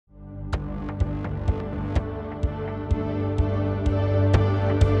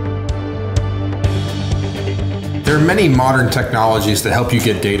There are many modern technologies that help you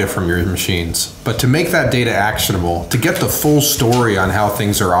get data from your machines, but to make that data actionable, to get the full story on how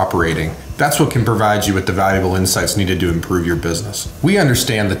things are operating, that's what can provide you with the valuable insights needed to improve your business. We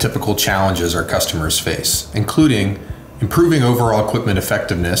understand the typical challenges our customers face, including improving overall equipment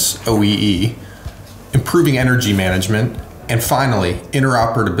effectiveness, OEE, improving energy management, and finally,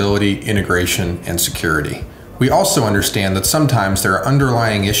 interoperability, integration, and security. We also understand that sometimes there are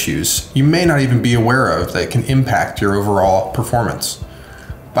underlying issues you may not even be aware of that can impact your overall performance.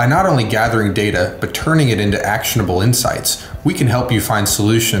 By not only gathering data, but turning it into actionable insights, we can help you find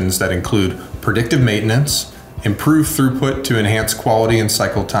solutions that include predictive maintenance, improved throughput to enhance quality and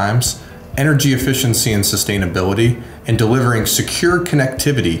cycle times, energy efficiency and sustainability, and delivering secure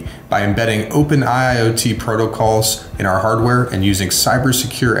connectivity by embedding open IIoT protocols in our hardware and using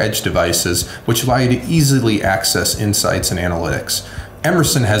cyber-secure edge devices which allow you to easily access insights and analytics.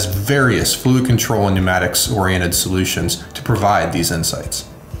 Emerson has various fluid control and pneumatics-oriented solutions to provide these insights.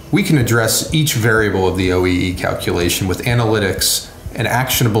 We can address each variable of the OEE calculation with analytics and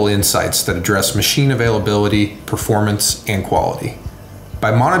actionable insights that address machine availability, performance, and quality. By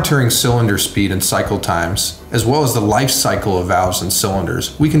monitoring cylinder speed and cycle times, as well as the life cycle of valves and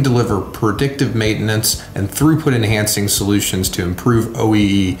cylinders, we can deliver predictive maintenance and throughput enhancing solutions to improve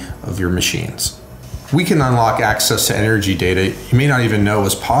OEE of your machines. We can unlock access to energy data you may not even know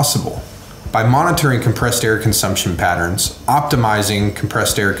is possible. By monitoring compressed air consumption patterns, optimizing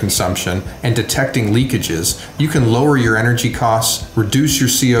compressed air consumption, and detecting leakages, you can lower your energy costs, reduce your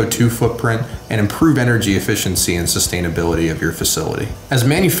CO2 footprint, and improve energy efficiency and sustainability of your facility. As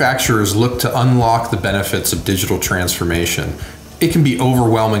manufacturers look to unlock the benefits of digital transformation, it can be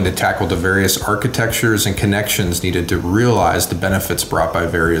overwhelming to tackle the various architectures and connections needed to realize the benefits brought by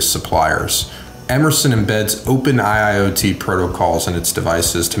various suppliers. Emerson embeds open IIoT protocols in its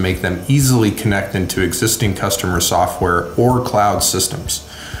devices to make them easily connect into existing customer software or cloud systems.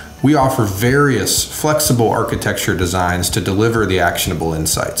 We offer various flexible architecture designs to deliver the actionable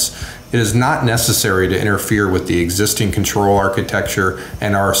insights. It is not necessary to interfere with the existing control architecture,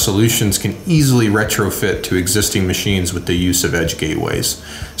 and our solutions can easily retrofit to existing machines with the use of edge gateways.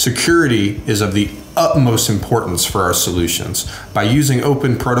 Security is of the utmost importance for our solutions. By using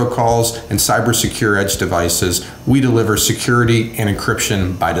open protocols and cyber-secure edge devices, we deliver security and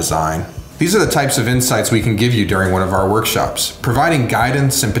encryption by design. These are the types of insights we can give you during one of our workshops, providing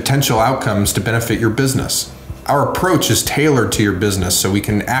guidance and potential outcomes to benefit your business. Our approach is tailored to your business so we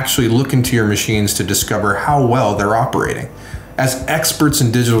can actually look into your machines to discover how well they're operating. As experts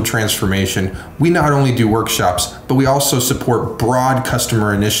in digital transformation, we not only do workshops, but we also support broad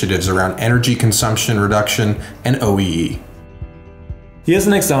customer initiatives around energy consumption reduction and OEE. Here's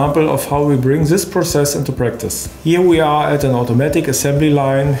an example of how we bring this process into practice. Here we are at an automatic assembly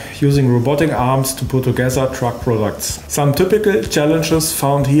line using robotic arms to put together truck products. Some typical challenges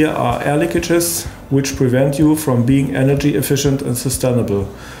found here are air leakages, which prevent you from being energy efficient and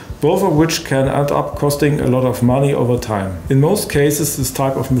sustainable, both of which can end up costing a lot of money over time. In most cases, this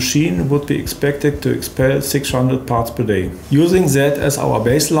type of machine would be expected to expel 600 parts per day. Using that as our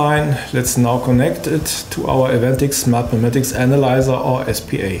baseline, let's now connect it to our AVENTICS Smart Pneumatics Analyzer, or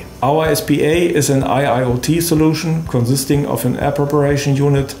SPA. Our SPA is an IIoT solution consisting of an air preparation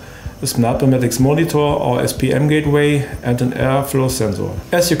unit, a Smart Pneumatics monitor or SPM gateway, and an airflow sensor.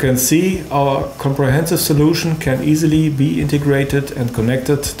 As you can see, our comprehensive solution can easily be integrated and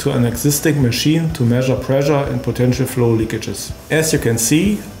connected to an existing machine to measure pressure and potential flow leakages. As you can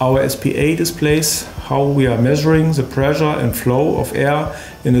see, our SPA displays how we are measuring the pressure and flow of air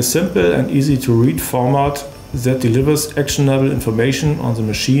in a simple and easy to read format that delivers actionable information on the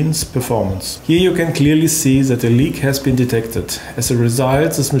machine's performance. Here you can clearly see that a leak has been detected. As a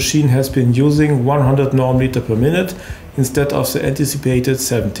result, this machine has been using 100 nm per minute instead of the anticipated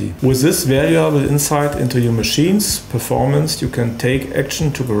 70. With this valuable insight into your machine's performance, you can take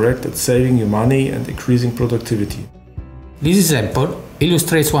action to correct it, saving you money and increasing productivity. This example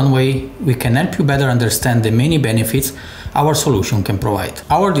illustrates one way we can help you better understand the many benefits our solution can provide.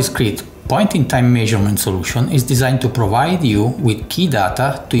 Our discrete point-in-time measurement solution is designed to provide you with key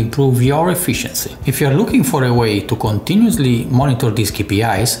data to improve your efficiency. If you are looking for a way to continuously monitor these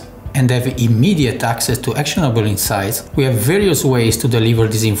KPIs and have immediate access to actionable insights, we have various ways to deliver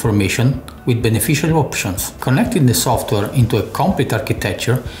this information with beneficial options. Connecting the software into a complete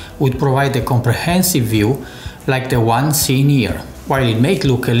architecture would provide a comprehensive view like the one seen here. While it may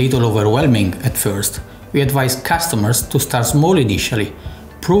look a little overwhelming at first, we advise customers to start small initially,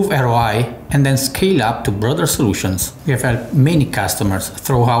 prove ROI, and then scale up to broader solutions. We have helped many customers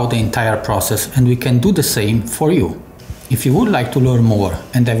throughout the entire process, and we can do the same for you. If you would like to learn more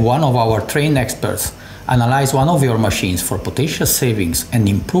and have one of our trained experts analyze one of your machines for potential savings and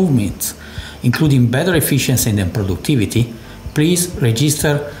improvements, including better efficiency and productivity, please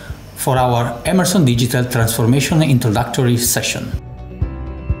register for our Emerson Digital Transformation Introductory Session.